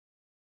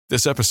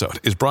This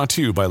episode is brought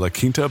to you by La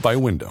Quinta by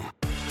Wyndham.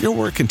 Your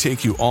work can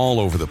take you all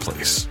over the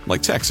place,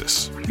 like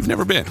Texas. You've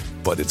never been,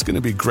 but it's going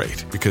to be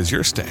great because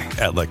you're staying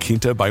at La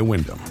Quinta by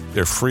Wyndham.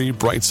 Their free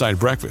Bright Side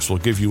breakfast will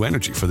give you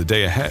energy for the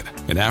day ahead.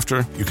 And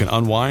after, you can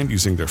unwind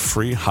using their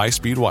free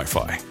high-speed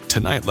Wi-Fi.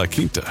 Tonight, La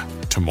Quinta.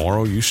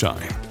 Tomorrow, you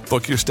shine.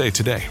 Book your stay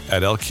today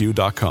at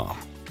lq.com.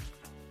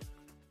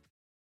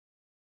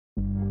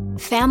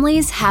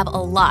 Families have a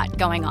lot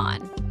going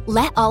on.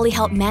 Let Ollie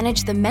help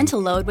manage the mental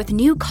load with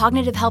new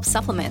cognitive help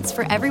supplements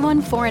for everyone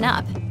 4 and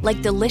up,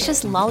 like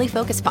delicious Lolly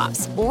Focus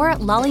Pops or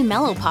Lolly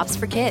Mellow Pops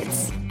for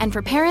kids. And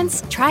for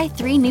parents, try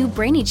 3 new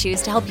Brainy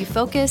Chews to help you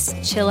focus,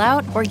 chill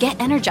out, or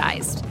get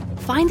energized.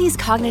 Find these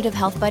cognitive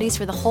health buddies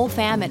for the whole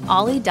fam at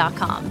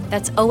ollie.com.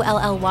 That's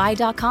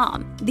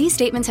OLLY.com. These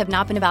statements have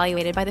not been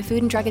evaluated by the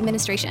Food and Drug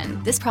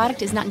Administration. This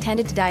product is not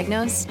intended to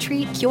diagnose,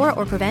 treat, cure,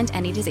 or prevent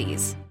any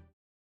disease.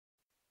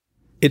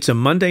 It's a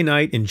Monday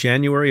night in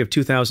January of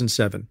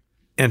 2007,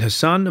 and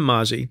Hassan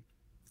Namazi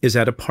is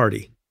at a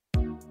party.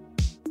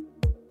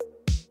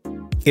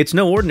 It's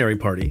no ordinary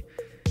party,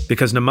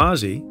 because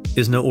Namazi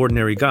is no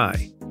ordinary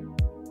guy.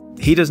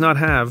 He does not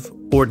have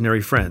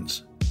ordinary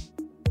friends.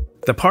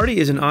 The party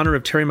is in honor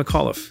of Terry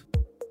McAuliffe,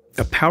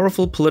 a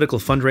powerful political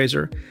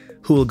fundraiser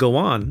who will go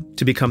on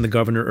to become the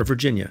governor of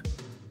Virginia.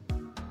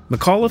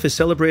 McAuliffe is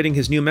celebrating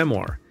his new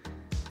memoir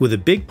with a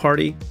big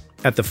party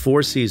at the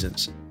Four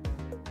Seasons.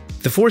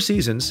 The Four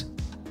Seasons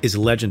is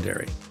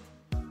legendary.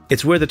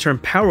 It's where the term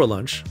power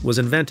lunch was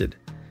invented.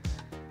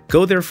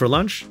 Go there for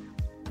lunch,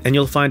 and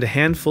you'll find a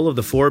handful of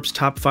the Forbes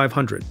Top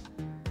 500.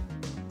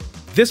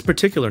 This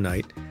particular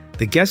night,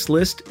 the guest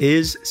list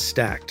is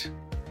stacked.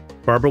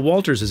 Barbara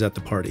Walters is at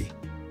the party.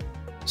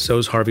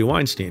 So's Harvey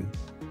Weinstein.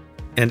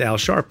 And Al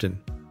Sharpton.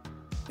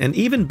 And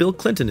even Bill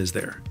Clinton is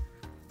there.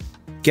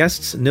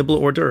 Guests nibble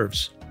hors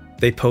d'oeuvres.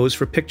 They pose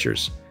for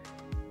pictures.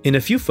 In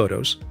a few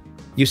photos,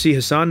 you see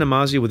Hassan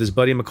Namazi with his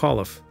buddy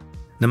McAuliffe.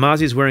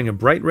 Namazi's wearing a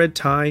bright red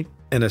tie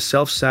and a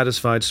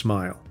self-satisfied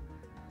smile.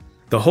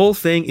 The whole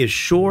thing is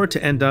sure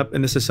to end up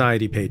in the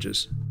society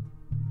pages.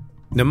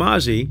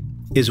 Namazi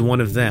is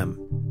one of them,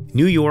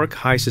 New York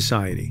high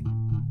society.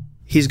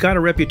 He's got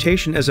a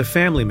reputation as a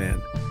family man,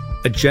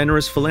 a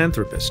generous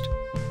philanthropist,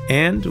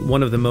 and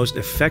one of the most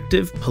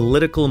effective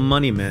political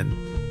money men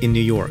in New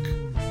York.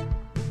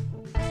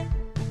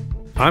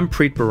 I'm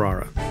Preet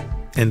Bharara,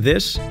 and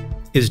this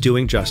is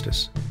Doing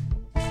Justice.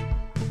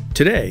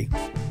 Today,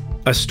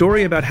 a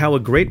story about how a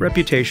great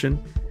reputation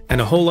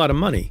and a whole lot of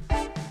money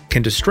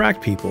can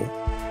distract people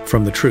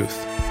from the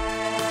truth.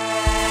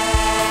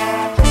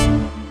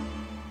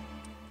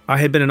 I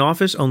had been in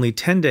office only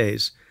 10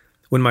 days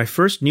when my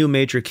first new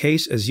major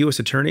case as U.S.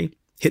 Attorney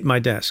hit my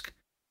desk.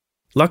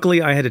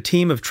 Luckily, I had a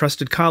team of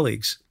trusted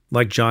colleagues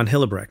like John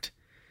Hillebrecht.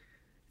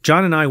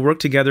 John and I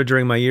worked together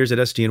during my years at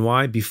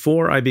SDNY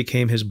before I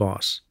became his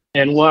boss.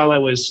 And while I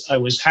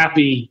was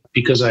happy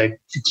because I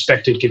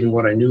expected, given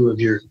what I knew of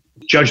your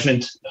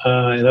judgment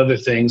and other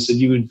things, that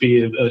you would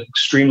be an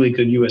extremely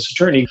good U.S.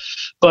 attorney.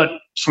 But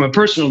from a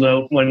personal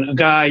note, when a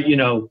guy,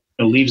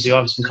 leaves the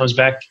office and comes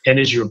back and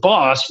is your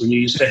boss, when you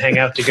used to hang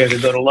out together,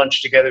 go to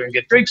lunch together and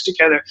get drinks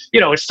together,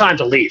 it's time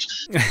to leave.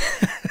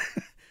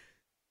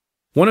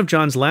 One of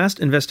John's last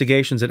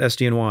investigations at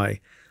SDNY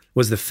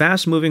was the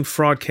fast-moving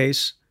fraud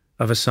case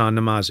of Hassan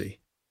Namazi.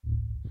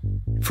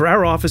 For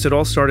our office, it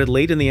all started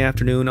late in the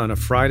afternoon on a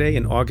Friday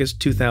in August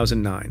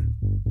 2009.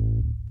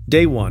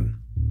 Day 1.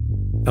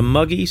 A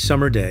muggy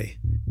summer day.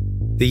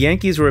 The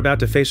Yankees were about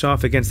to face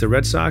off against the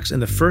Red Sox in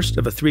the first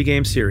of a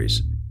 3-game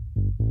series.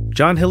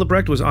 John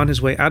Hillebrecht was on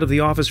his way out of the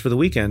office for the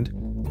weekend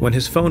when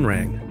his phone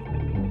rang.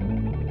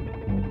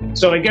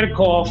 So I get a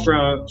call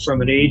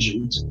from an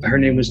agent. Her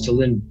name was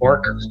Delynn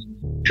Barker.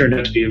 Turned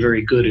out to be a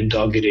very good and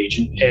dogged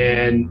agent,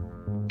 and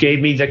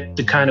gave me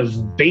the kind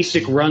of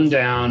basic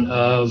rundown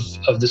of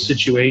the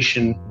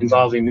situation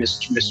involving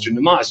Mr.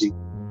 Namazi.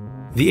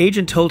 The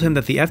agent told him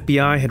that the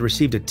FBI had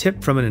received a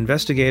tip from an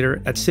investigator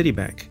at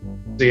Citibank.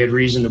 They had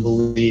reason to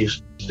believe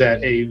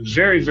that a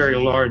very, very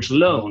large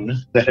loan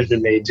that had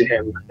been made to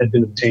him had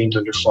been obtained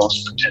under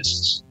false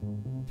pretenses.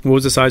 What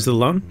was the size of the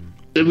loan?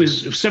 It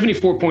was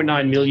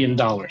 $74.9 million.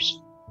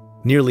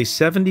 Nearly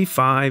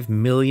 $75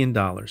 million.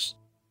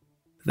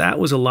 That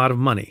was a lot of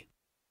money.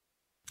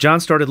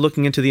 John started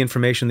looking into the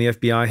information the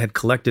FBI had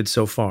collected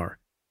so far.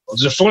 It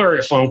was a flurry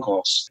of phone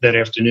calls that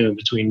afternoon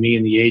between me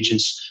and the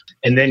agents,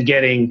 and then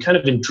getting kind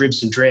of in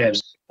dribs and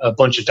drabs a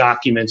bunch of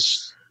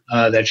documents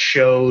that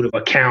showed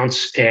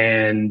accounts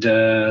and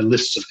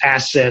lists of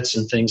assets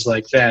and things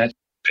like that.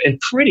 And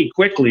pretty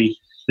quickly,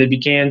 they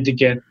began to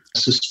get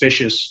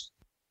suspicious.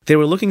 They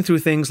were looking through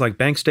things like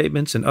bank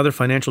statements and other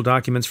financial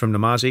documents from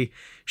Namazi,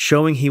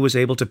 showing he was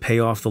able to pay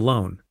off the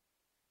loan.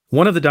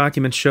 One of the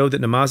documents showed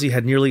that Namazi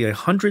had nearly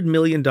 $100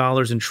 million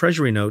in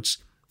treasury notes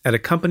at a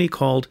company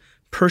called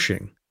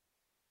Pershing.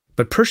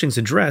 But Pershing's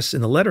address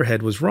in the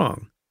letterhead was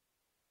wrong.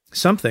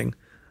 Something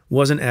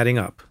wasn't adding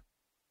up.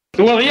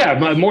 Well, yeah,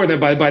 more than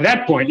by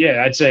that point,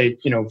 yeah, I'd say,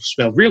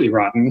 smelled really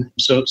rotten.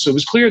 So it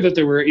was clear that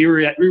there were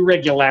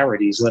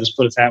irregularities, let us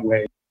put it that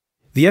way.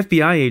 The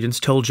FBI agents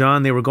told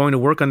John they were going to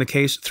work on the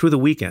case through the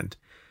weekend,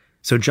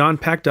 so John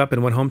packed up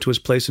and went home to his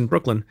place in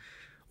Brooklyn,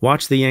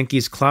 watched the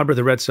Yankees clobber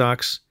the Red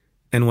Sox,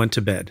 and went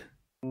to bed.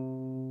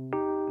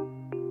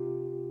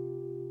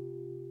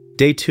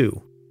 Day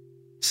 2,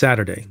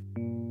 Saturday.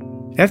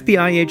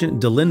 FBI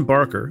agent DeLynn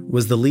Barker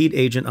was the lead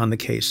agent on the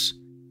case.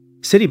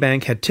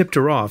 Citibank had tipped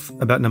her off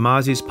about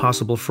Namazi's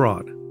possible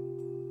fraud.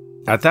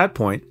 At that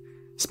point,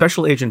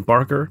 Special Agent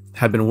Barker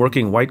had been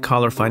working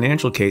white-collar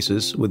financial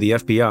cases with the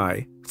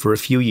FBI for a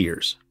few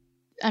years.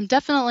 I'm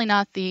definitely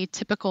not the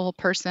typical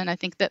person I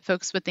think that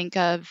folks would think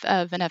of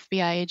an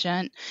FBI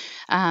agent.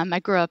 I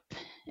grew up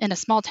in a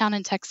small town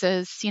in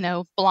Texas,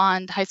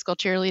 blonde high school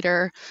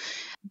cheerleader.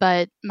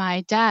 But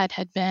my dad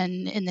had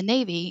been in the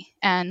Navy,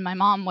 and my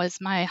mom was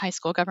my high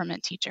school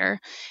government teacher,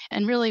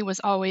 and really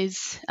was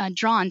always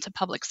drawn to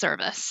public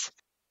service.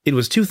 It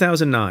was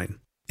 2009,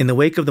 in the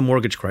wake of the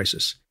mortgage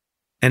crisis,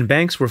 and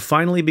banks were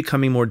finally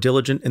becoming more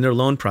diligent in their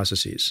loan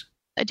processes.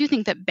 I do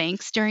think that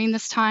banks during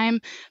this time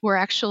were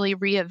actually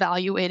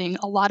reevaluating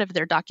a lot of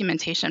their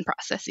documentation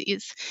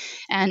processes.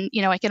 And,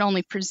 I can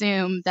only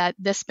presume that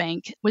this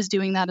bank was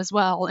doing that as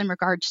well in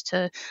regards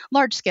to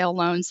large-scale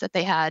loans that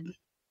they had.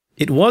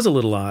 It was a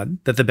little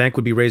odd that the bank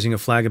would be raising a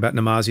flag about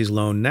Namazi's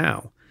loan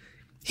now.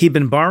 He'd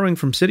been borrowing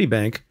from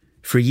Citibank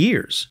for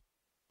years,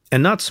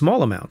 and not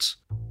small amounts.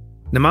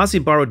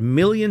 Namazi borrowed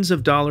millions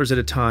of dollars at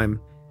a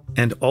time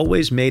and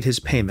always made his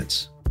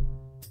payments.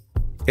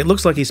 It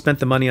looks like he spent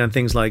the money on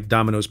things like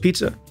Domino's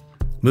Pizza,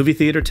 movie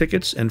theater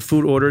tickets, and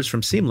food orders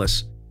from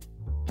Seamless,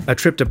 a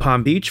trip to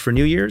Palm Beach for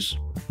New Year's,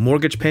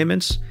 mortgage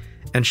payments,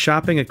 and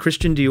shopping at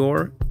Christian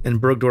Dior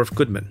and Bergdorf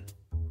Goodman.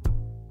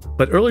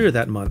 But earlier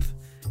that month,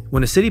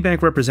 when a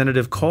Citibank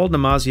representative called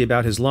Namazi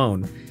about his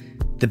loan,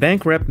 the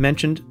bank rep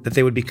mentioned that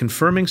they would be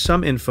confirming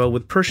some info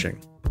with Pershing.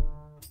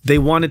 They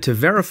wanted to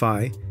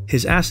verify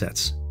his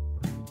assets,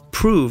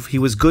 prove he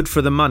was good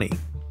for the money.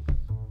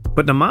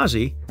 But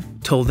Namazi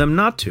told them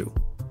not to.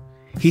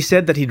 He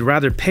said that he'd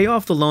rather pay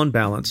off the loan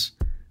balance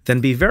than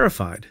be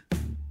verified.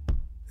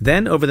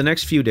 Then, over the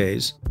next few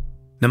days,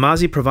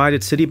 Namazi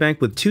provided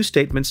Citibank with 2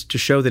 statements to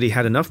show that he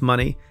had enough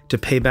money to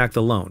pay back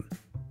the loan.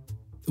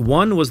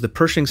 One was the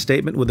Pershing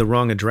statement with the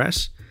wrong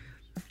address,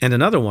 and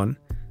another one,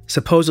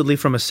 supposedly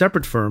from a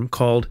separate firm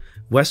called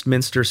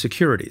Westminster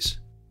Securities.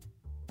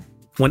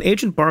 When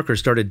Agent Barker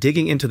started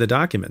digging into the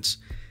documents,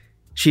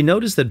 she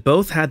noticed that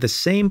both had the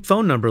same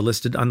phone number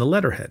listed on the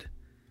letterhead,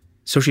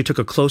 so she took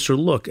a closer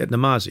look at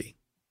Namazi.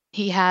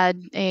 He had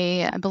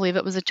I believe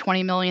it was a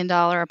 $20 million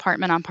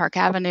apartment on Park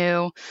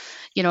Avenue,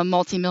 a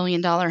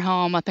multi-million-dollar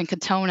home up in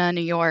Katona,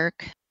 New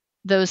York.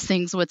 Those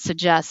things would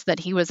suggest that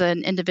he was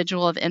an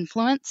individual of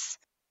influence.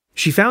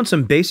 She found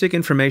some basic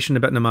information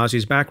about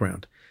Namazi's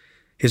background.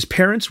 His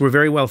parents were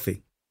very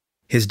wealthy.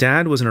 His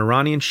dad was an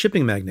Iranian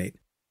shipping magnate.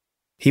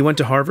 He went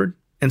to Harvard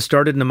and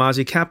started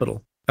Namazi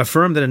Capital, a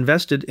firm that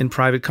invested in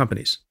private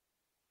companies.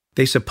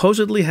 They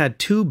supposedly had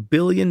 $2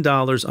 billion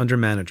under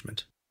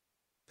management.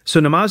 So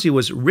Namazi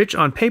was rich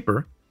on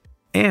paper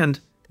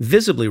and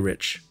visibly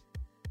rich.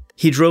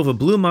 He drove a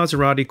blue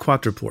Maserati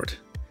Quattroporte.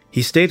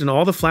 He stayed in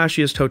all the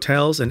flashiest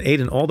hotels and ate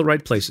in all the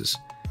right places.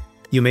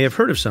 You may have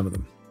heard of some of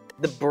them.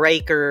 The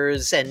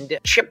Breakers and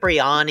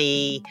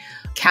Cipriani,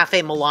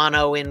 Cafe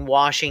Milano in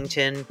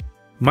Washington.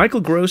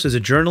 Michael Gross is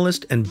a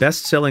journalist and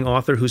best-selling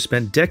author who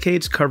spent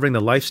decades covering the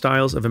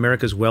lifestyles of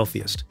America's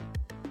wealthiest,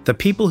 the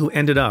people who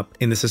ended up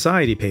in the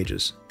society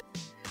pages.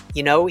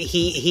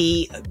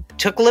 He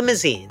took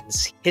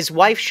limousines. His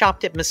wife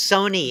shopped at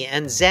Missoni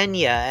and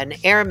Zegna and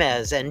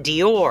Hermes and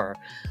Dior.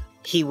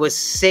 He was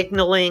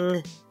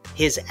signaling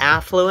his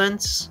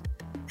affluence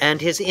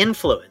and his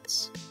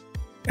influence.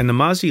 And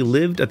Namazi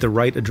lived at the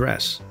right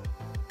address.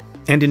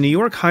 And in New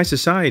York high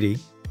society,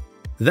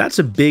 that's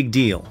a big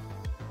deal.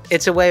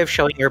 It's a way of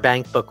showing your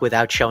bank book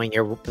without showing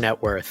your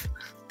net worth.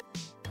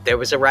 There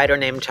was a writer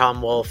named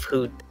Tom Wolfe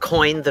who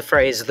coined the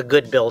phrase the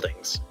good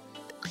buildings.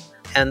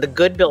 And the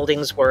good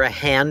buildings were a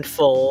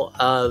handful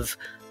of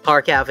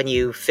Park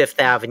Avenue, Fifth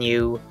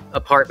Avenue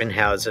apartment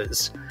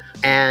houses.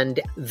 And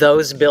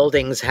those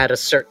buildings had a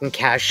certain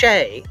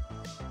cachet.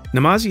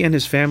 Namazi and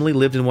his family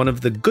lived in one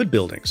of the good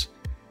buildings,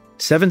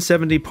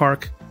 770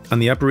 Park on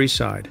the Upper East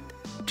Side,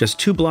 just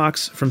 2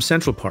 blocks from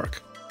Central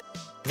Park.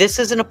 This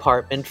is an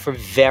apartment for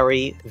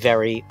very,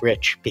 very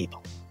rich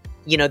people.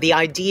 The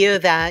idea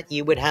that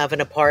you would have an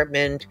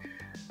apartment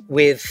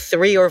with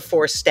 3 or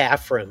 4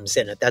 staff rooms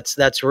in it,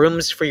 that's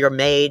rooms for your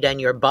maid and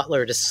your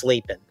butler to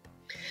sleep in,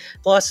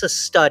 plus a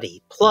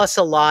study, plus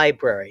a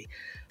library,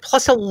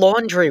 plus a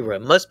laundry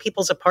room. Most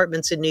people's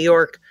apartments in New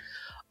York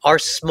are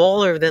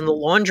smaller than the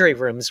laundry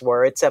rooms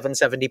were at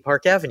 770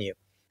 Park Avenue.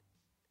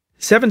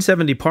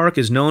 770 Park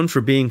is known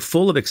for being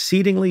full of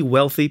exceedingly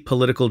wealthy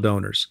political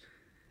donors,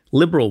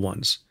 liberal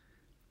ones.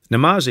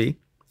 Namazi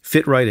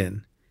fit right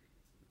in.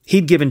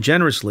 He'd given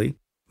generously,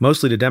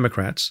 mostly to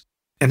Democrats,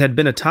 and had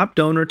been a top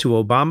donor to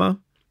Obama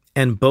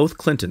and both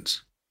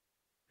Clintons.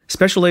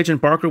 Special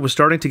Agent Barker was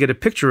starting to get a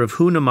picture of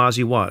who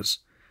Namazi was,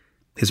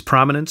 his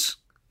prominence,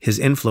 his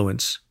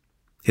influence,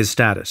 his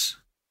status.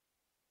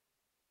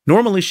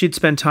 Normally, she'd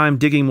spend time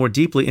digging more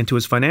deeply into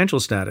his financial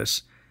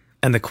status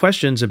and the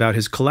questions about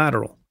his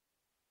collateral.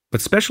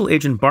 But Special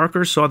Agent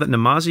Barker saw that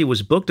Namazi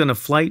was booked on a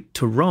flight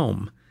to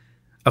Rome,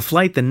 a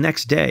flight the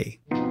next day.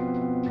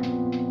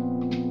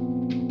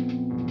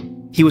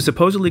 He was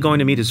supposedly going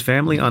to meet his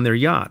family on their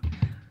yacht,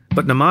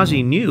 but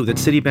Namazi knew that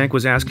Citibank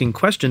was asking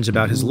questions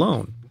about his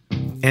loan,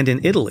 and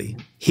in Italy,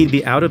 he'd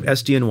be out of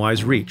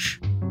SDNY's reach.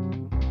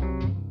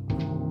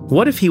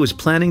 What if he was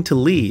planning to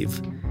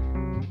leave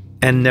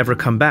and never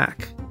come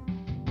back?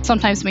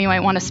 Sometimes we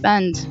might want to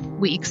spend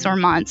weeks or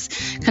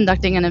months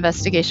conducting an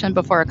investigation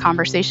before a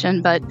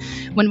conversation, but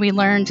when we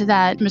learned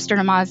that Mr.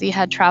 Namazi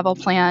had travel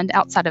planned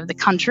outside of the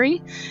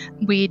country,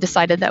 we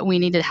decided that we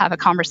needed to have a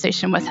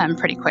conversation with him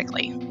pretty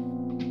quickly.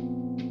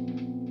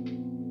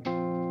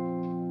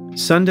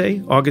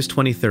 Sunday, August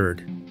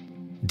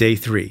 23rd, day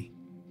 3.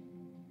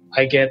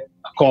 I get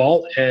a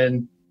call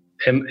and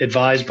am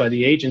advised by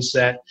the agents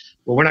that,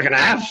 well, we're not going to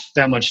have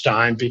that much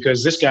time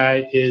because this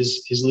guy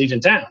is leaving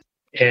town.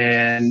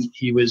 And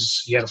he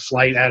had a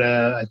flight at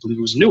I believe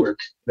it was Newark,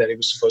 that he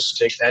was supposed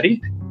to take that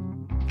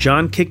evening.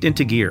 John kicked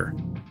into gear.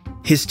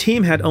 His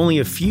team had only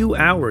a few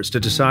hours to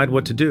decide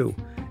what to do,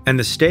 and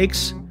the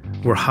stakes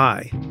were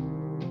high.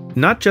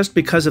 Not just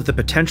because of the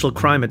potential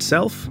crime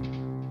itself,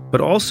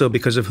 but also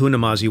because of who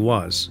Namazi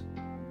was.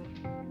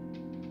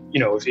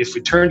 If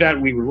it turned out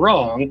we were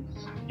wrong,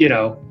 you're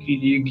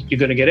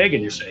going to get egg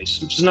in your face,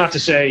 which is not to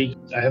say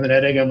I haven't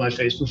had egg on my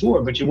face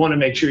before, but you want to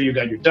make sure you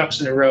got your ducks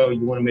in a row.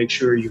 You want to make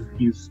sure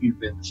you've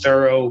been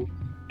thorough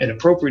and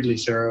appropriately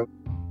thorough.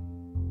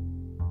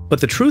 But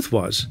the truth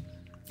was,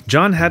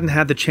 John hadn't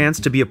had the chance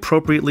to be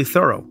appropriately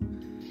thorough.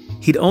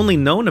 He'd only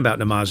known about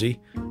Namazi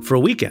for a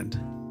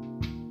weekend.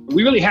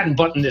 We really hadn't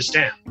buttoned this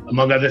down,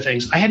 among other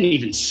things. I hadn't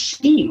even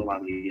seen a lot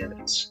of the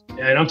evidence.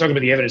 And I'm talking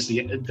about the evidence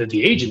that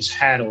the agents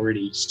had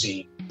already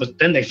seen. But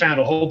then they found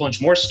a whole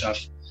bunch more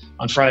stuff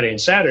on Friday and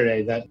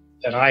Saturday that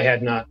I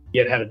had not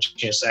yet had a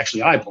chance to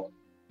actually eyeball.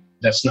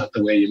 That's not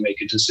the way you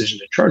make a decision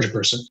to charge a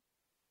person.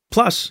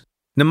 Plus,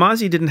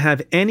 Namazi didn't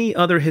have any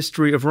other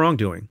history of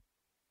wrongdoing.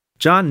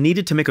 John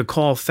needed to make a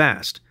call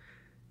fast,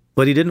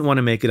 but he didn't want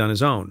to make it on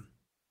his own.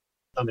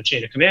 I'm a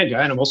chain of command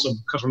guy, and I'm also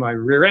cover my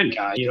rear end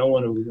guy. You don't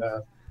want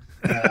to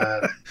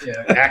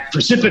act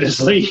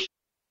precipitously.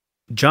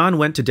 John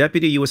went to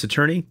Deputy U.S.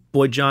 Attorney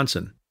Boyd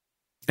Johnson,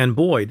 and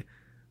Boyd,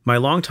 my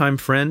longtime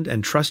friend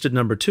and trusted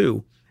number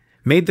 2,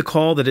 made the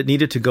call that it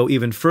needed to go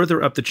even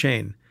further up the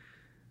chain.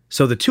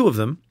 So the two of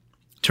them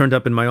turned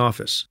up in my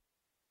office.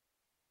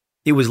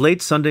 It was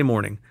late Sunday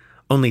morning,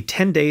 only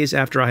 10 days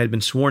after I had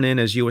been sworn in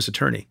as U.S.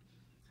 Attorney.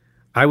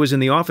 I was in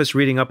the office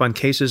reading up on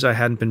cases I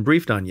hadn't been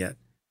briefed on yet.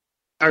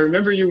 I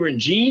remember you were in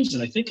jeans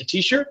and I think a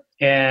T-shirt,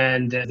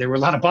 and there were a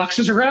lot of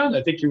boxes around.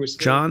 I think you were...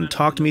 John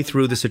talked me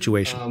through the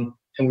situation.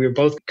 And we were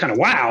both kind of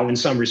wow in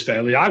some respect.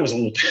 I was a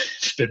little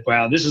bit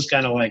wow. This is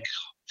kind of like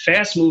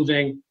fast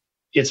moving.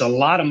 It was a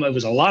lot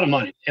of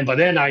money. And by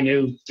then I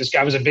knew this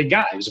guy was a big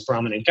guy. He was a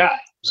prominent guy.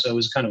 So it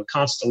was kind of a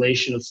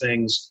constellation of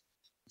things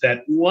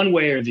that one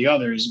way or the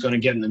other is going to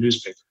get in the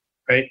newspaper,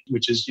 right?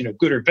 Which is,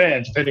 good or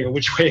bad, depending on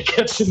which way it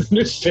gets in the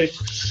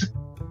newspaper.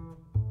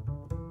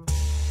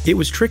 It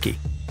was tricky.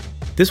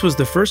 This was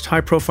the first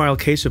high-profile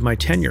case of my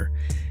tenure,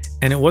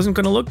 and it wasn't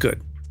going to look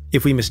good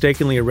if we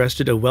mistakenly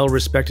arrested a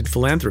well-respected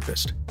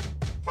philanthropist.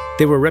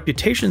 There were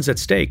reputations at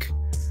stake.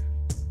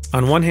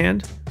 On one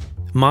hand,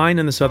 mine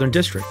and the Southern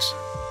District's,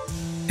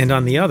 and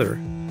on the other,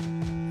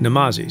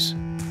 Namazi's.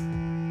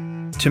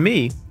 To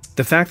me,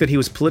 the fact that he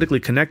was politically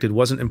connected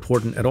wasn't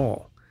important at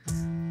all.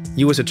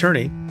 U.S.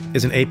 Attorney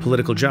is an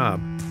apolitical job.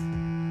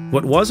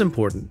 What was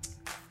important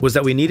was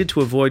that we needed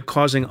to avoid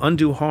causing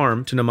undue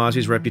harm to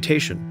Namazi's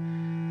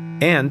reputation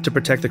and to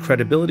protect the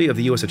credibility of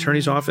the U.S.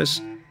 Attorney's Office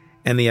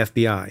and the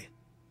FBI.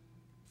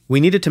 We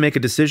needed to make a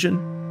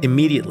decision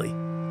immediately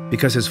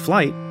because his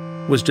flight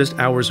was just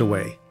hours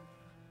away.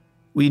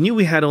 We knew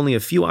we had only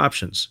a few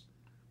options.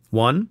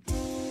 1,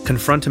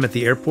 confront him at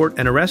the airport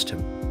and arrest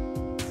him.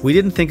 We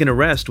didn't think an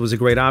arrest was a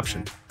great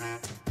option.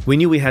 We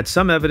knew we had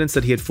some evidence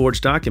that he had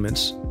forged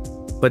documents,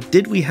 but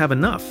did we have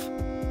enough?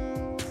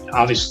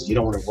 Obviously, you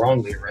don't want to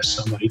wrongly arrest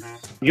somebody.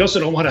 You also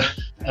don't want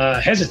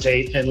to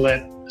hesitate and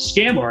let a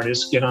scam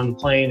artist get on the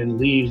plane and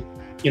leave,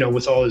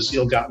 with all his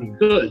ill-gotten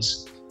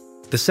goods.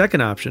 The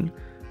second option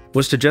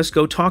was to just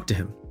go talk to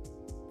him,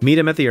 meet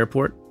him at the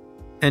airport,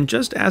 and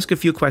just ask a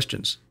few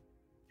questions.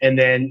 And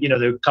then,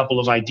 there are a couple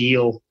of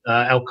ideal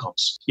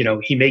outcomes.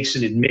 He makes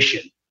an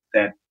admission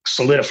that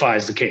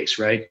solidifies the case,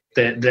 right?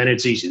 Then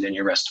it's easy. Then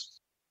you arrest him.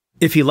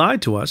 If he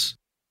lied to us,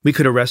 we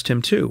could arrest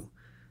him too.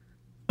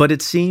 But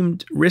it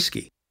seemed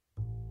risky.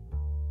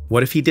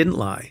 What if he didn't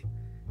lie,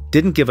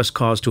 didn't give us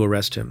cause to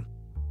arrest him,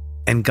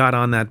 and got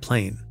on that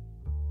plane?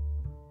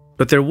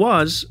 But there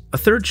was a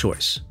third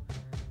choice.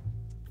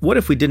 What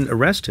if we didn't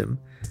arrest him,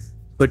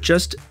 but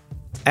just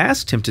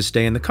asked him to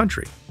stay in the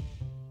country?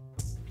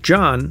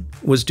 John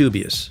was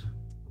dubious.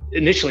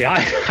 Initially,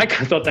 I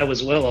kind of thought that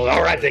was,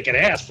 all right, they can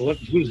ask, but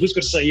who's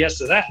going to say yes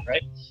to that,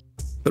 right?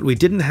 But we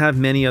didn't have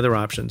many other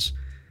options,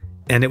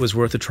 and it was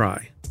worth a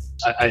try.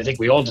 I think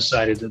we all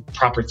decided the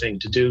proper thing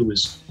to do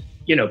was,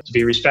 to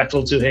be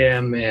respectful to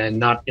him and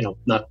not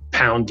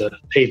pound the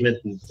pavement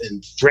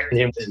and threaten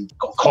him and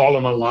call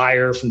him a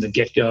liar from the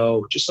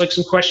get-go. Just like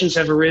some questions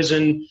have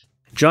arisen.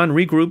 John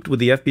regrouped with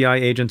the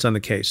FBI agents on the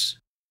case.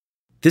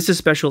 This is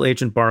Special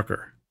Agent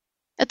Barker.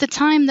 At the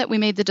time that we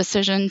made the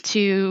decision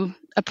to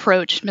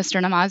approach Mr.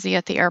 Namazi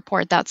at the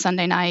airport that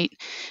Sunday night,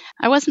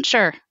 I wasn't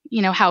sure,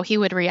 how he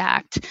would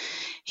react.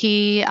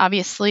 He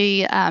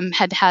obviously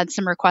had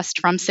some requests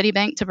from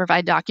Citibank to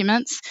provide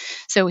documents,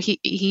 so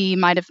he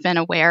might have been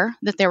aware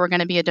that there were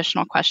going to be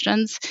additional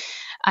questions.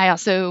 I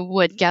also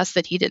would guess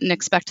that he didn't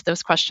expect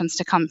those questions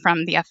to come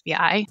from the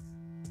FBI.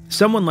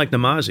 Someone like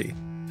Namazi,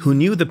 who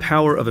knew the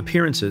power of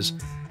appearances,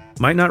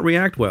 might not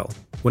react well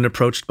when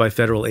approached by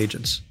federal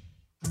agents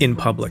in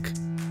public,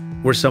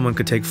 where someone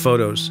could take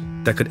photos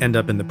that could end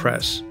up in the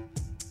press.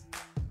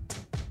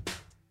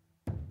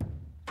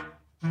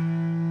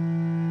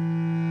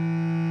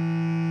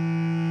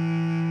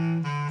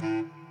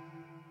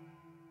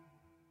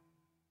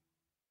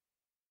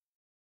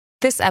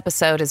 This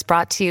episode is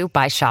brought to you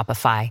by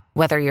Shopify.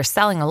 Whether you're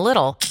selling a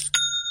little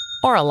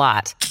or a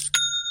lot,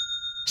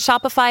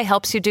 Shopify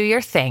helps you do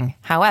your thing,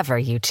 however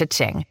you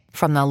cha-ching.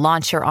 From the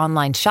launch your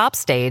online shop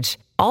stage,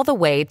 all the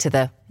way to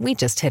the we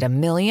just hit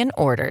 1 million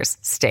orders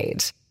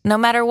stage. No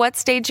matter what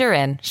stage you're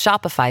in,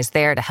 Shopify's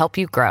there to help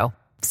you grow.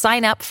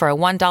 Sign up for a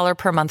 $1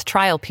 per month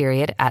trial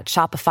period at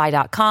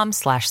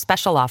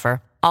shopify.com/special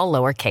offer, all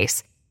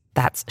lowercase.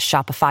 That's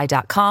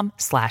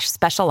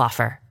shopify.com/special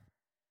offer.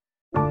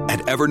 At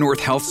Evernorth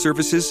Health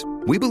Services,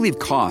 we believe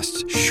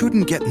costs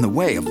shouldn't get in the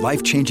way of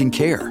life-changing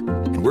care,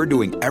 and we're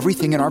doing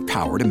everything in our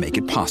power to make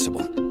it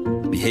possible.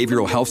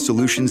 Behavioral health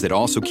solutions that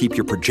also keep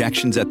your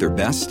projections at their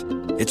best?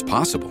 It's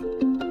possible.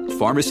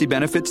 Pharmacy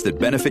benefits that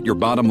benefit your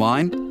bottom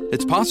line?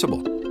 It's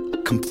possible.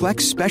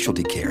 Complex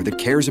specialty care that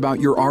cares about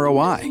your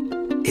ROI?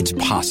 It's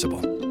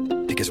possible.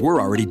 Because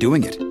we're already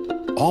doing it.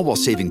 All while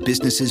saving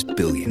businesses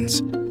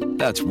billions.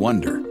 That's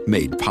Wonder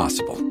made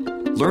possible.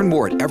 Learn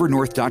more at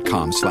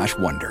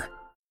evernorth.com/wonder.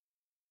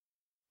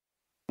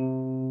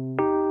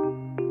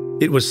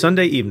 It was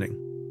Sunday evening,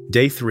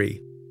 day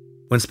 3,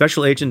 when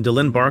Special Agent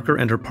Dylan Barker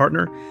and her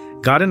partner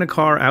got in a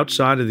car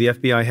outside of the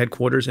FBI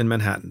headquarters in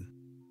Manhattan.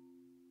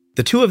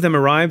 The two of them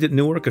arrived at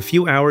Newark a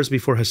few hours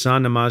before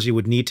Hassan Namazi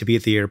would need to be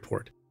at the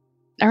airport.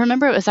 I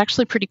remember it was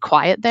actually pretty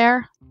quiet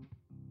there.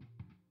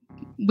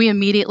 We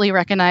immediately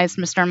recognized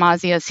Mr.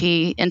 Namazi as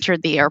he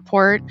entered the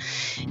airport,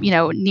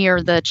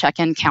 near the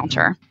check-in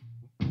counter.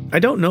 I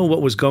don't know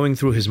what was going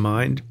through his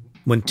mind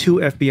when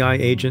 2 FBI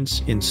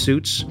agents in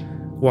suits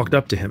walked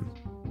up to him.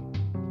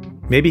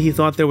 Maybe he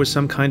thought there was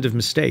some kind of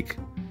mistake.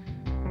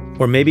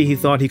 Or maybe he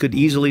thought he could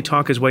easily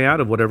talk his way out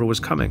of whatever was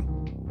coming.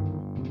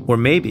 Or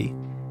maybe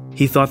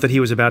he thought that he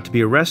was about to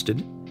be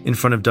arrested in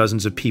front of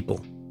dozens of people.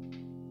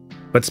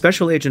 But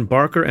Special Agent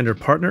Barker and her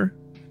partner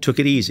took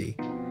it easy.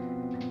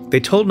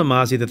 They told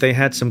Namazi that they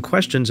had some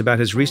questions about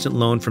his recent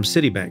loan from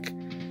Citibank.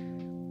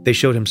 They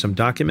showed him some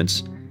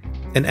documents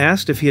and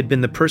asked if he had been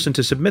the person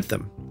to submit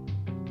them.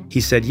 He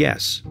said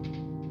yes.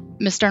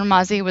 Mr.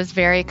 Namazi was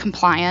very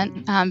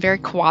compliant, very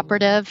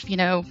cooperative,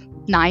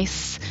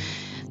 nice,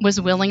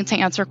 was willing to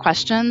answer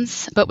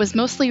questions, but was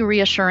mostly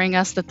reassuring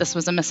us that this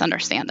was a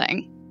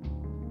misunderstanding.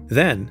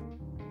 Then,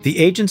 the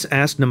agents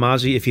asked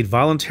Namazi if he'd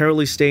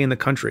voluntarily stay in the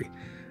country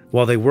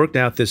while they worked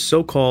out this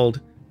so-called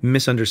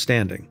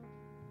misunderstanding.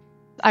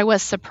 I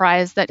was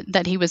surprised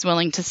that he was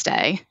willing to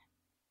stay.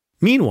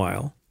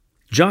 Meanwhile,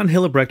 John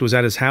Hillebrecht was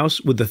at his house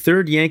with the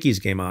 3rd Yankees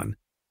game on,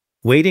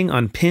 waiting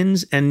on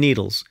pins and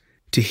needles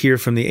to hear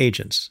from the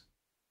agents.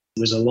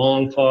 There was a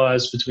long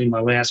pause between my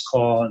last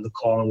call and the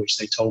call in which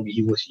they told me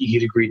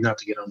he'd agreed not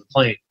to get on the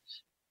plane.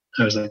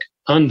 I was like,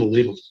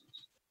 unbelievable.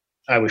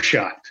 I was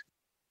shocked.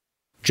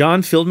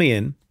 John filled me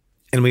in,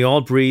 and we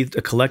all breathed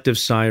a collective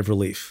sigh of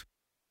relief.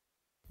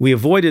 We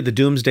avoided the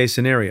doomsday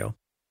scenario,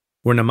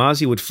 where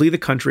Namazi would flee the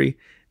country,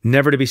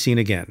 never to be seen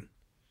again.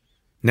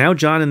 Now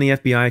John and the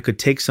FBI could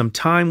take some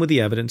time with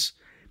the evidence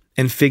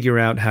and figure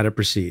out how to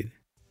proceed.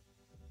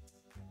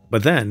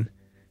 But then,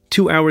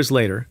 2 hours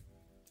later,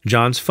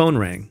 John's phone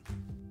rang.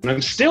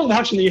 I'm still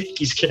watching the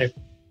Yankees game.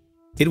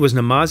 It was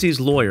Namazi's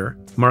lawyer,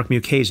 Mark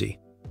Mukasey.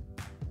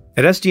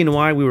 At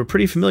SDNY, we were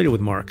pretty familiar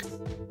with Mark.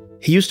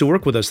 He used to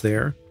work with us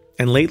there,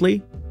 and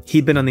lately,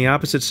 he'd been on the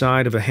opposite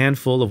side of a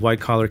handful of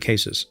white-collar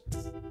cases.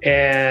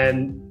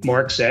 And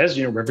Mark says,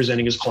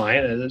 representing his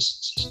client, and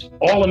it's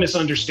all a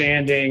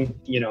misunderstanding.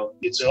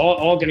 It's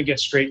all going to get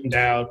straightened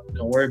out.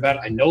 Don't worry about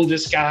it. I know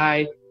this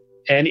guy.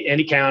 And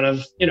he kind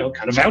of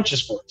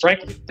vouches for it,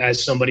 frankly,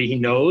 as somebody he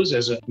knows,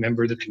 as a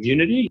member of the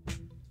community.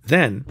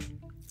 Then,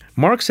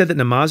 Mark said that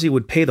Namazi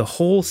would pay the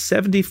whole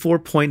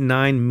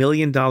 $74.9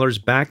 million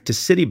back to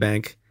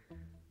Citibank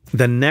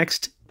the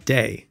next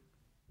day.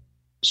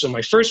 So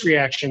my first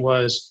reaction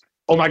was,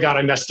 oh my God,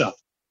 I messed up.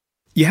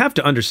 You have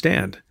to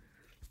understand,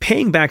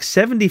 paying back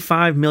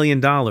 $75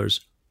 million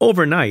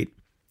overnight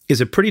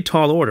is a pretty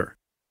tall order.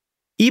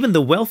 Even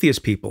the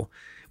wealthiest people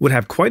would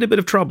have quite a bit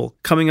of trouble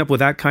coming up with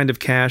that kind of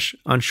cash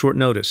on short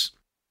notice.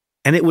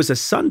 And it was a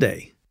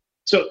Sunday.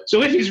 So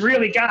if he's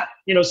really got,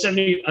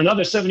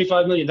 another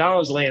 $75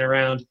 million laying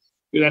around,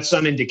 that's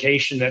some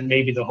indication that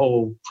maybe the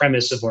whole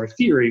premise of our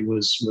theory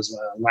was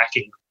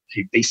lacking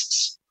a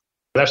basis.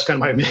 That's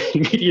kind of my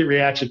immediate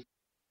reaction.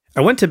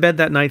 I went to bed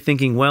that night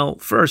thinking, well,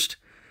 first,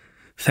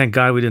 thank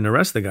God we didn't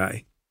arrest the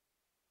guy.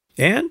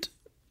 And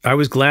I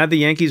was glad the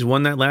Yankees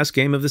won that last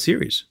game of the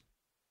series.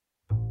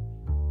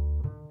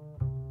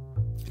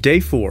 Day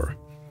 4,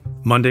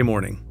 Monday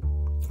morning.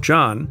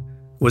 John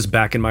was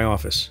back in my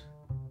office.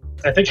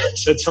 I think I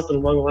said something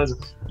along the lines of,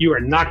 you are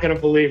not going to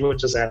believe what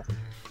just happened.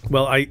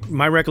 Well,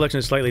 my recollection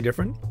is slightly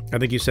different. I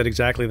think you said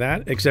exactly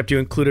that, except you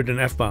included an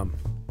F-bomb.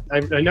 I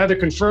neither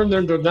confirmed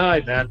nor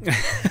denied that.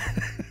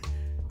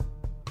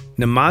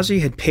 Namazi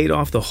had paid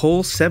off the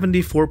whole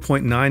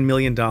 $74.9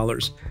 million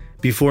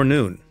before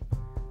noon.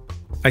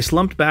 I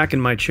slumped back in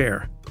my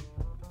chair.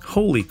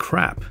 Holy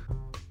crap.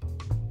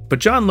 But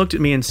John looked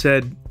at me and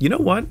said, you know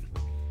what?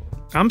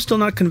 I'm still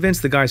not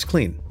convinced the guy's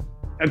clean.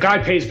 A guy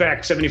pays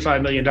back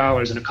 $75 million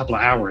in a couple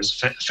of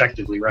hours,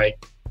 effectively, right?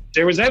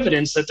 There was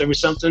evidence that there was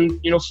something,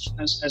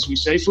 as we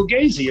say,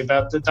 fugazi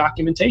about the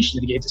documentation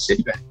that he gave to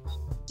Citibank.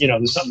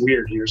 There's something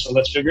weird here, so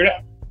let's figure it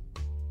out.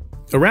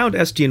 Around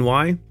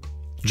SDNY,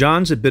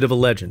 John's a bit of a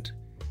legend.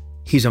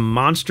 He's a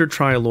monster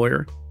trial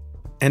lawyer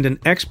and an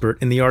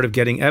expert in the art of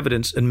getting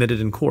evidence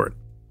admitted in court.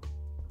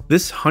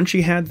 This hunch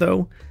he had,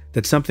 though,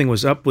 that something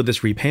was up with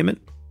this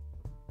repayment,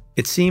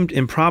 it seemed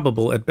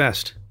improbable at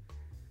best.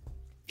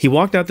 He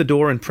walked out the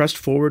door and pressed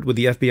forward with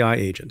the FBI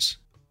agents.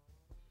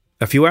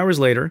 A few hours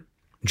later,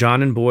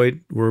 John and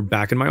Boyd were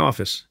back in my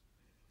office.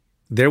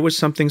 There was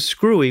something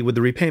screwy with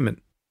the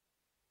repayment.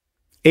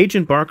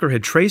 Agent Barker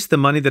had traced the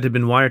money that had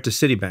been wired to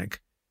Citibank.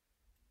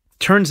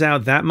 Turns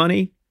out that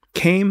money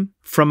came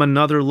from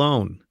another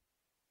loan.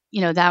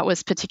 That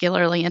was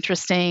particularly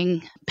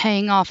interesting.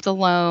 Paying off the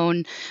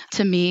loan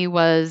to me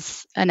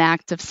was an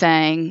act of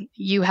saying,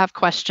 you have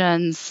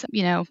questions.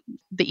 The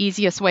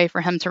easiest way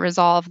for him to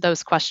resolve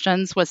those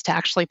questions was to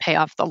actually pay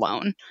off the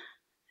loan.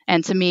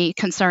 And to me,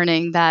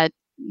 concerning that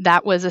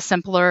was a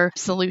simpler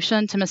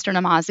solution to Mr.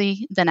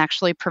 Namazi than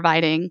actually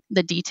providing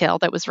the detail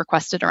that was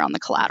requested around the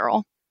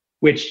collateral.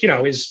 Which,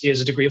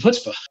 is a degree of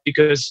chutzpah,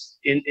 because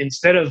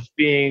instead of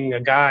being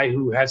a guy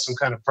who had some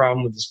kind of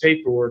problem with his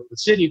paperwork with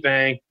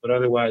Citibank, but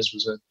otherwise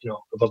was a,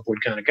 above board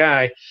kind of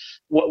guy,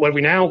 what we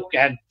now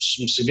had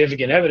some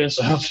significant evidence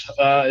of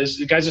is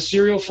the guy's a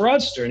serial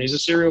fraudster, and he's a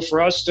serial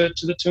fraudster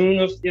to the tune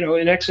of,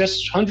 in excess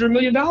 $100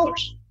 million.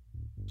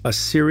 A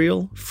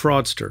serial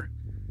fraudster.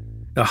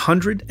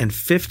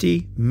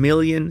 $150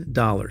 million.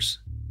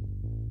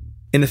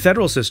 In the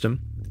federal system,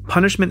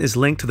 punishment is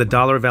linked to the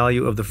dollar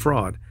value of the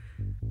fraud.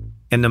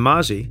 And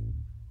Namazi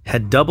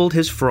had doubled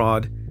his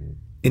fraud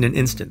in an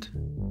instant.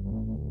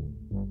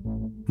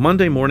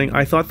 Monday morning,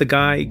 I thought the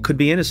guy could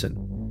be innocent.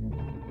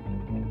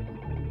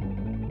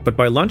 But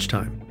by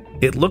lunchtime,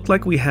 it looked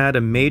like we had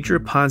a major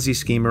Ponzi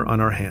schemer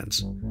on our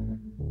hands.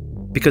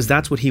 Because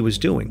that's what he was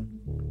doing.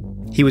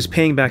 He was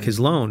paying back his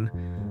loan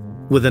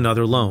with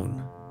another loan.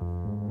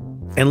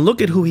 And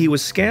look at who he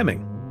was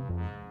scamming.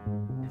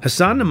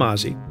 Hassan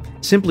Namazi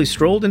simply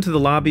strolled into the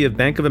lobby of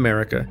Bank of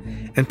America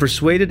and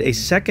persuaded a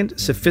second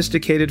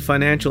sophisticated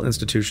financial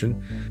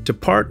institution to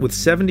part with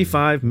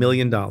 $75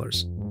 million.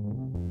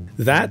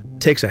 That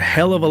takes a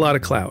hell of a lot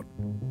of clout.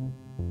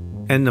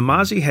 And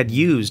Namazi had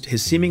used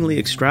his seemingly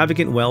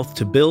extravagant wealth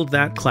to build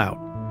that clout,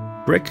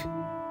 brick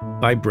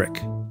by brick.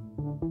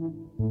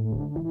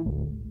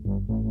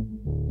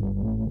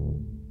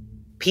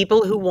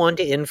 People who want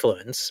to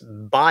influence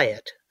buy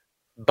it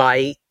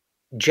by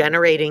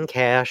generating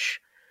cash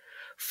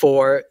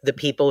for the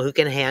people who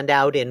can hand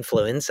out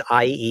influence,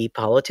 i.e.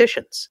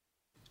 politicians.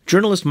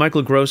 Journalist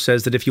Michael Gross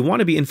says that if you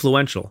want to be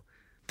influential,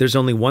 there's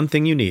only one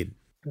thing you need.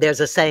 There's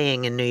a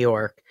saying in New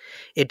York,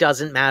 it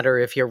doesn't matter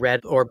if you're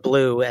red or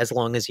blue as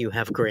long as you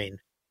have green.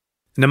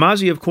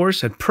 Namazi, of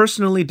course, had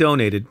personally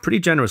donated pretty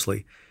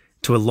generously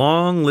to a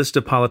long list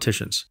of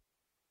politicians.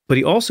 But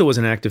he also was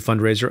an active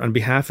fundraiser on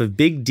behalf of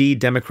Big D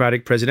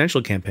Democratic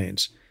presidential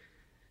campaigns.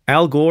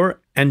 Al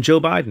Gore and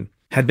Joe Biden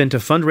had been to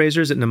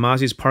fundraisers at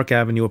Namazi's Park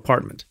Avenue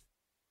apartment.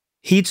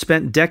 He'd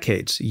spent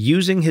decades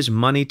using his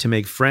money to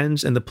make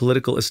friends in the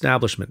political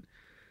establishment.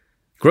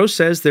 Gross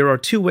says there are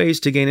two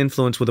ways to gain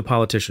influence with a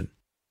politician.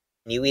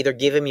 You either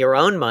give him your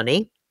own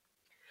money,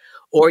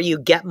 or you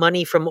get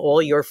money from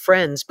all your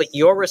friends, but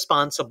you're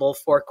responsible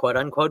for,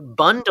 quote-unquote,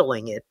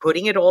 bundling it,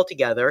 putting it all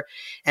together,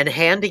 and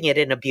handing it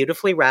in a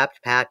beautifully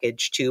wrapped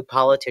package to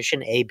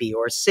politician A, B,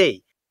 or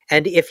C.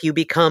 And if you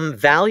become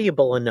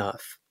valuable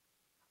enough,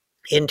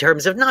 in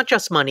terms of not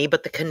just money,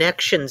 but the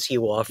connections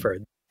you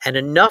offered, and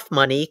enough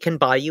money can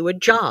buy you a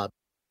job.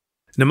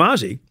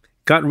 Namazi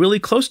got really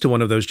close to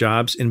one of those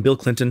jobs in Bill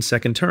Clinton's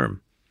second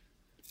term.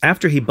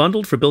 After he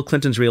bundled for Bill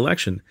Clinton's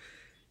re-election,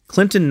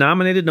 Clinton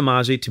nominated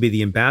Namazi to be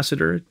the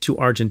ambassador to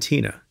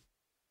Argentina.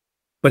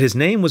 But his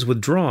name was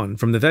withdrawn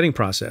from the vetting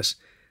process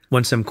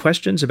when some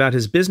questions about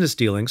his business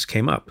dealings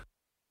came up.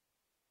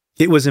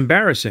 It was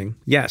embarrassing,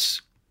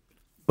 yes,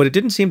 but it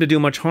didn't seem to do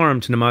much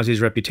harm to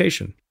Namazi's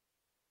reputation.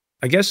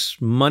 I guess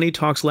money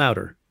talks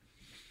louder.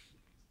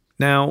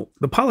 Now,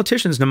 the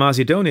politicians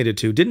Namazi donated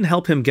to didn't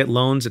help him get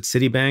loans at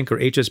Citibank or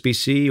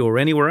HSBC or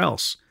anywhere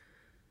else.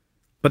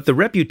 But the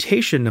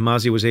reputation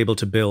Namazi was able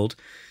to build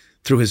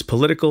through his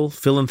political,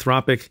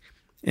 philanthropic,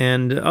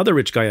 and other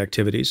rich guy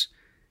activities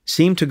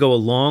seemed to go a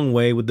long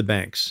way with the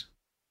banks.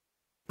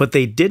 But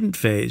they didn't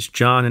faze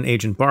John and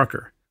Agent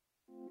Barker.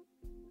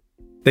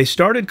 They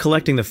started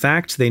collecting the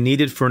facts they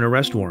needed for an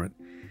arrest warrant,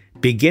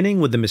 beginning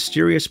with the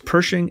mysterious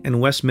Pershing and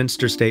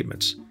Westminster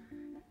statements.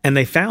 And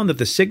they found that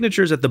the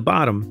signatures at the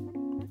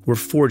bottom were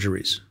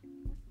forgeries.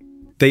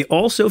 They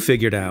also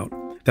figured out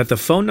that the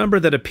phone number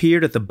that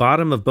appeared at the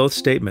bottom of both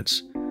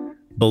statements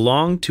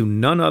belonged to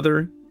none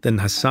other than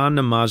Hassan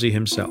Namazi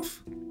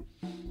himself.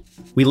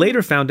 We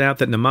later found out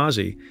that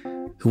Namazi,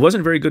 who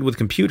wasn't very good with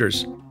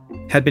computers,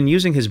 had been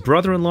using his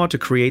brother-in-law to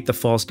create the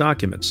false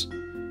documents.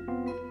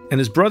 And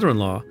his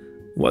brother-in-law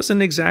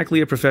wasn't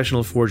exactly a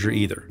professional forger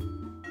either.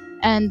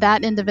 And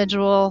that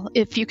individual,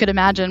 if you could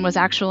imagine, was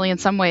actually in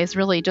some ways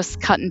really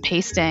just cut and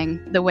pasting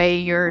the way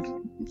your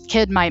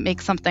kid might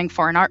make something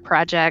for an art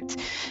project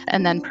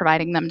and then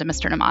providing them to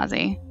Mr.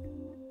 Namazi.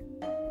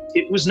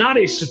 It was not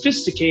a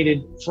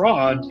sophisticated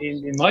fraud,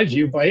 in my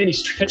view, by any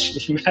stretch of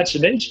the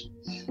imagination.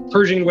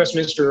 Pershing and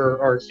Westminster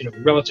are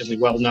relatively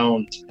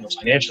well-known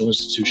financial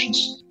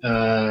institutions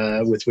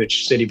with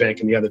which Citibank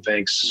and the other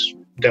banks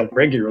dealt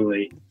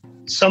regularly.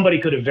 Somebody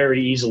could have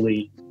very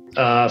easily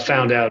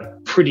found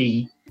out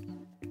pretty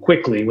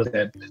quickly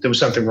that there was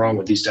something wrong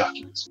with these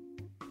documents.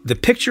 The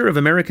picture of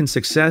American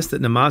success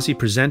that Namazi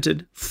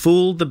presented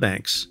fooled the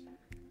banks.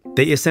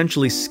 They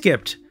essentially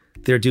skipped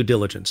their due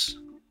diligence.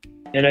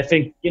 And I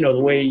think, the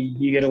way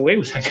you get away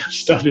with that kind of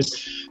stuff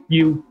is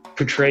you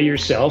portray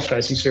yourself,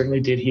 as he certainly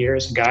did here,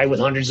 as a guy with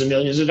hundreds of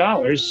millions of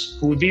dollars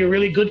who would be a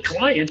really good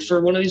client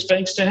for one of these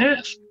banks to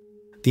have.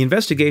 The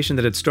investigation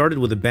that had started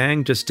with a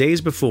bang just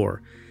days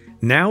before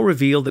now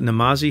revealed that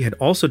Namazi had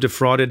also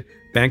defrauded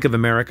Bank of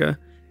America,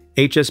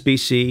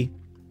 HSBC,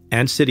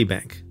 and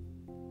Citibank.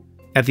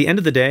 At the end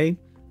of the day,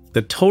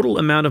 the total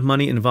amount of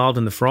money involved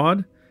in the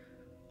fraud,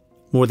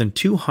 more than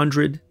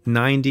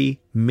 $290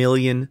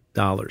 million.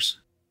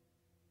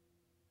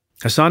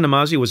 Hassan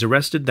Namazi was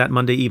arrested that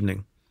Monday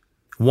evening,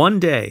 one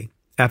day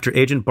after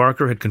Agent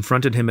Barker had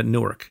confronted him at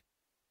Newark.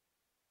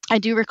 I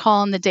do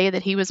recall on the day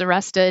that he was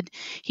arrested,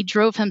 he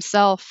drove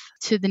himself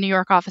to the New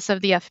York office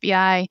of the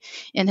FBI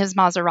in his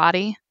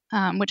Maserati,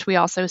 which we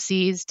also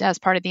seized as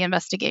part of the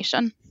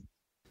investigation.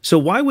 So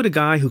why would a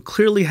guy who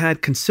clearly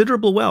had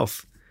considerable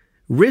wealth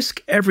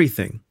risk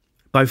everything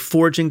by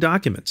forging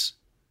documents?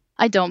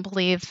 I don't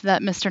believe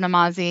that Mr.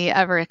 Namazi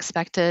ever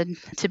expected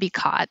to be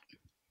caught.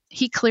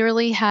 He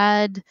clearly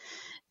had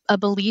a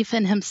belief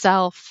in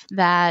himself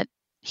that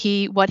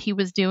what he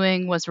was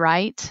doing was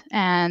right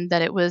and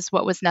that it was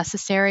what was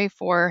necessary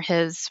for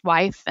his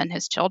wife and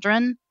his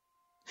children.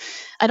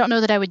 I don't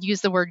know that I would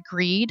use the word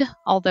greed,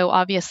 although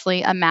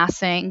obviously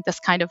amassing this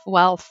kind of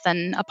wealth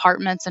and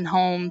apartments and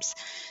homes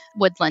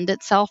would lend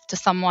itself to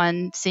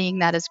someone seeing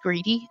that as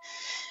greedy.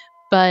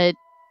 But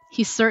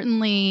he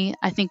certainly,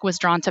 I think, was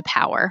drawn to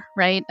power,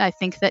 right? I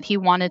think that he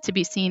wanted to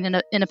be seen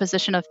in a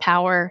position of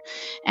power,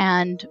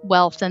 and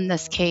wealth in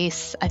this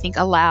case, I think,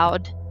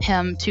 allowed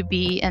him to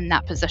be in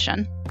that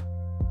position.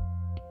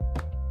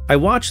 I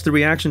watched the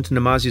reaction to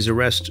Namazi's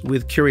arrest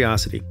with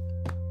curiosity.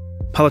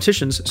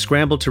 Politicians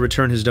scrambled to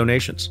return his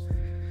donations.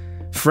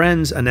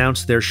 Friends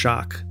announced their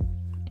shock.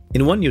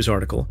 In one news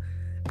article,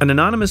 an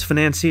anonymous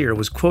financier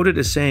was quoted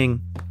as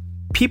saying,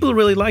 "People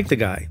really like the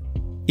guy,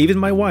 even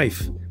my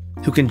wife,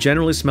 who can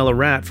generally smell a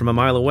rat from a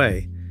mile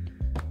away.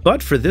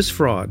 But for this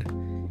fraud,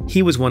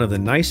 he was one of the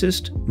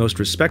nicest, most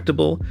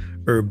respectable,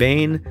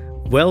 urbane,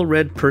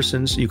 well-read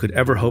persons you could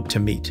ever hope to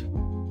meet."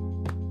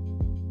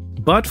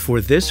 But for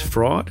this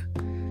fraud?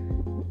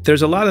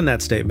 There's a lot in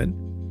that statement.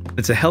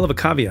 It's a hell of a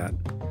caveat.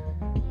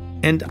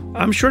 And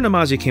I'm sure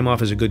Namazi came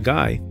off as a good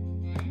guy.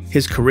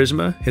 His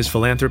charisma, his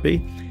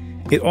philanthropy,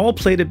 it all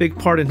played a big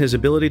part in his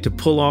ability to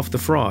pull off the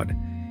fraud.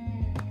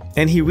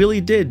 And he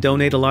really did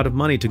donate a lot of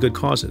money to good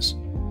causes.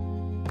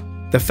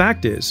 The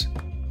fact is,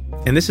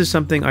 and this is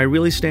something I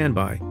really stand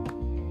by,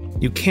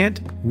 you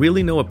can't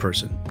really know a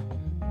person.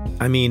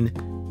 I mean,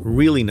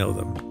 really know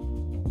them.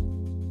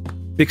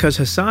 Because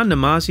Hassan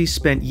Namazi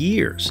spent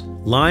years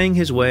lying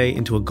his way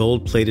into a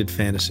gold-plated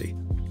fantasy.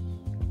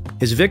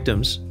 His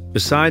victims,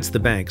 besides the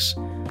banks,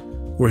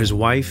 were his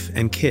wife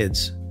and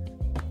kids.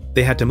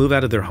 They had to move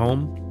out of their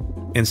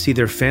home and see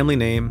their family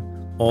name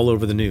all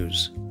over the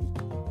news.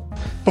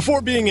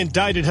 Before being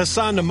indicted,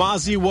 Hassan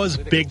Namazi was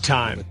big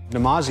time.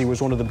 Namazi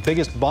was one of the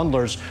biggest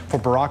bundlers for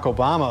Barack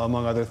Obama,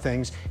 among other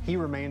things. He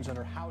remains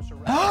under house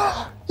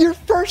arrest. Your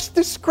first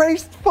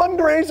disgraced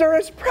fundraiser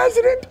as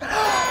president.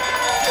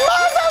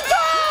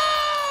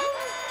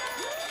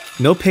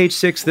 No page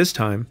 6 this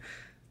time.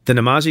 The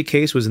Namazi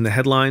case was in the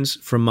headlines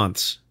for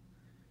months.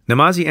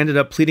 Namazi ended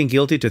up pleading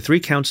guilty to 3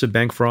 counts of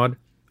bank fraud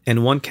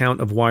and 1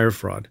 count of wire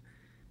fraud.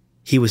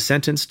 He was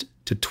sentenced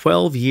to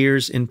 12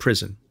 years in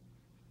prison.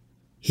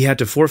 He had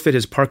to forfeit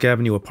his Park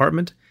Avenue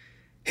apartment,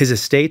 his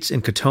estates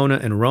in Katona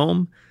and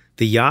Rome,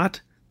 the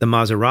yacht, the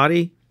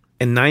Maserati,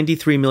 and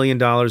 $93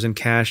 million in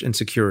cash and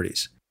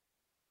securities.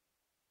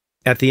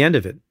 At the end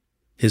of it,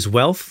 his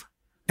wealth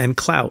and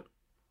clout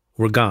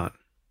were gone.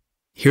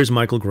 Here's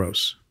Michael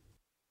Gross.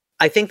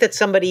 I think that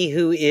somebody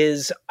who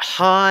is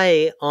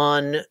high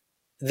on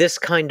this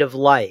kind of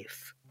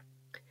life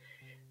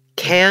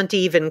can't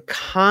even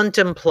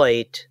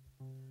contemplate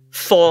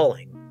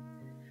falling.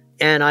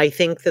 And I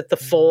think that the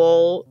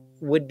fall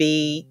would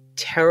be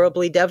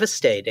terribly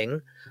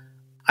devastating.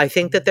 I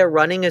think that they're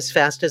running as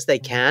fast as they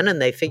can,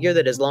 and they figure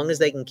that as long as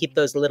they can keep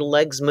those little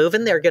legs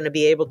moving, they're going to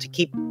be able to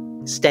keep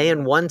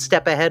staying one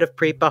step ahead of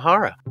Preet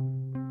Bharara.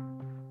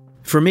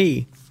 For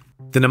me,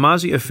 the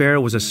Namazi affair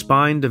was a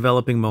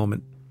spine-developing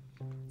moment.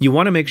 You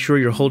want to make sure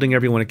you're holding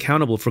everyone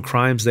accountable for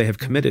crimes they have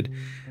committed,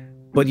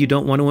 but you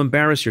don't want to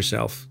embarrass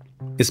yourself,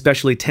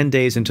 especially 10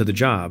 days into the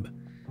job.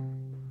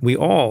 We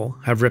all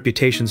have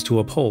reputations to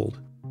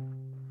uphold.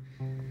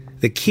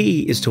 The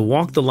key is to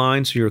walk the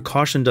line so your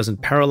caution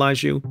doesn't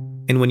paralyze you,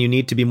 and when you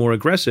need to be more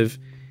aggressive,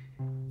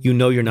 you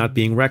know you're not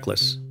being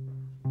reckless.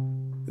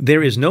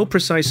 There is no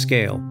precise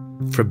scale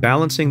for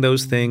balancing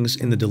those things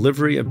in the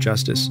delivery of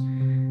justice,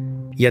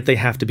 yet they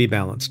have to be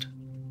balanced.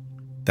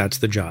 That's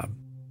the job.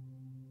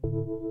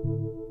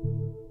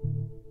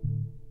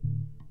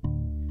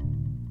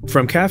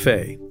 From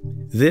Cafe,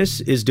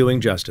 this is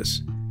Doing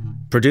Justice,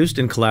 produced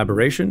in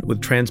collaboration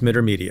with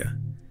Transmitter Media.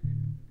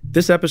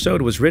 This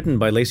episode was written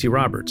by Lacey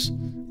Roberts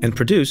and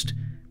produced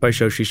by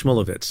Shoshi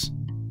Shmulevitz.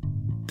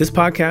 This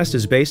podcast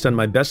is based on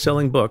my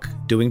best-selling book,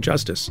 Doing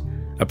Justice,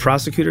 a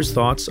prosecutor's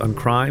thoughts on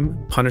crime,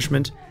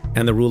 punishment,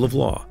 and the rule of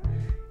law,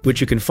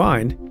 which you can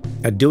find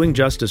at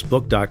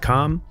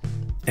doingjustice.book.com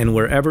and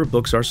wherever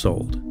books are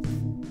sold.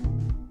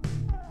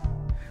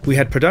 We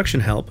had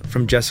production help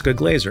from Jessica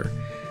Glazer.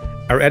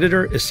 Our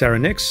editor is Sarah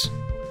Nix,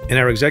 and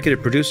our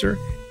executive producer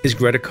is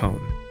Greta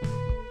Cohn.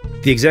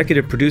 The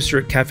executive producer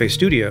at Cafe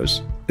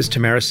Studios is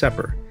Tamara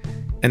Sepper,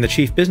 and the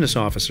chief business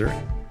officer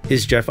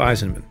is Jeff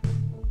Eisenman.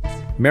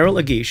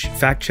 Meryl Agish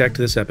fact-checked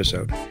this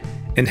episode,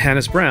 and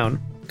Hannes Brown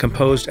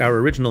composed our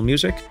original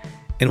music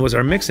and was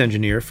our mix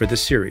engineer for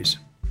this series.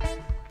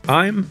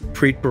 I'm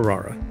Preet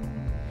Bharara.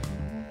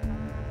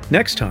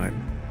 Next time,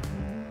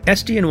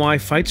 SDNY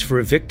fights for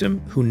a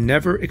victim who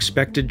never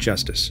expected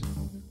justice.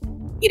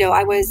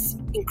 I was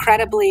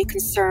incredibly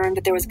concerned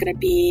that there was going to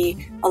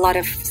be a lot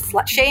of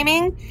slut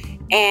shaming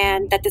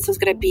and that this was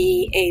going to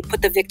be a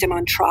put the victim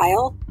on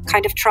trial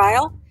kind of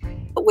trial,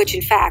 which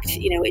in fact,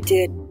 it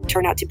did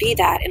turn out to be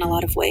that in a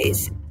lot of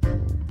ways.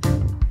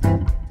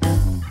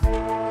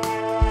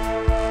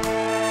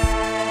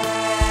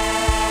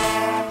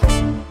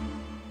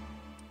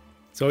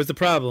 It's always the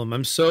problem.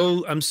 I'm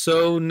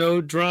so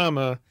no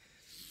drama.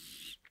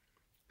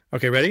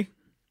 Okay, ready?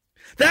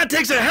 That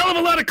takes a hell of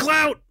a lot of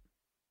clout!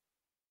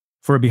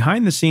 For a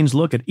behind-the-scenes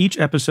look at each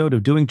episode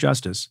of Doing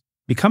Justice,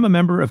 become a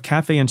member of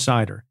Cafe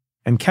Insider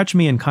and catch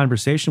me in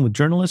conversation with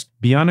journalist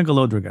Bianna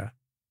Golodryga.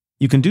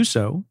 You can do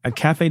so at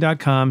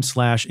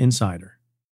cafe.com/insider.